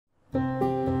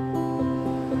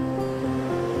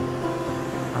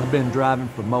I've been driving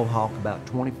for Mohawk about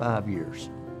 25 years.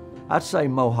 I'd say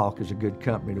Mohawk is a good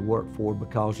company to work for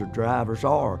because the drivers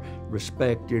are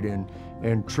respected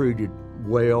and treated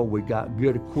well. We got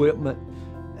good equipment,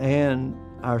 and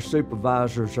our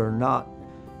supervisors are not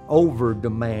over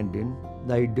demanding.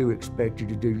 They do expect you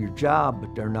to do your job,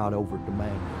 but they're not over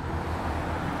demanding.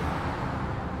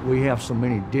 We have so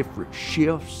many different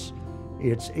shifts.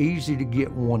 It's easy to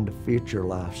get one to fit your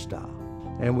lifestyle.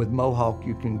 And with Mohawk,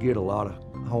 you can get a lot of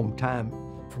home time.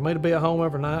 For me to be at home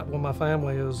every night with my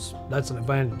family that's an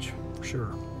advantage, for sure.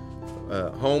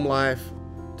 Home life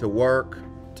to work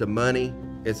to money,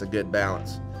 it's a good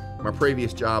balance. My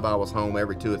previous job, I was home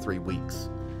every 2 or 3 weeks.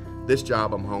 This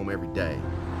job, I'm home every day.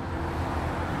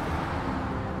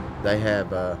 They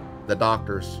have the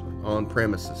doctors on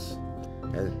premises,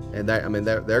 and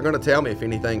they're going to tell me if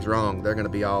anything's wrong. They're going to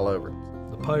be all over it.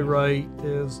 The pay rate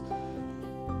is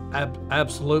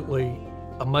absolutely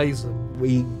amazing.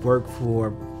 We work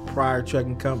for prior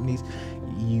trucking companies.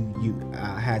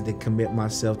 I had to commit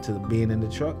myself to being in the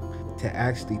truck. To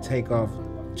actually take off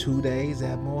 2 days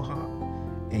at Mohawk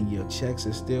and your checks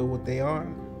are still what they are,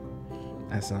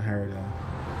 that's unheard of.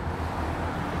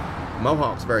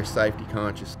 Mohawk's very safety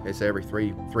conscious. It's every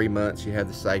three months you have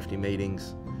the safety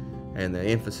meetings, and the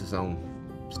emphasis on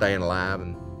staying alive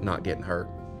and not getting hurt.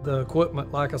 The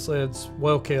equipment, like I said, is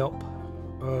well kept.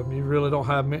 You really don't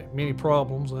have many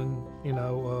problems, and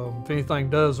if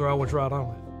anything does, they're always right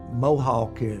on it.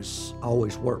 Mohawk has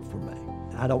always worked for me.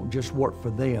 I don't just work for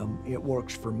them, it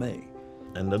works for me.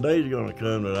 And the day's gonna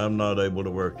come that I'm not able to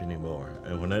work anymore.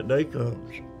 And when that day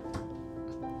comes,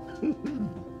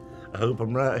 I hope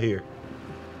I'm right here.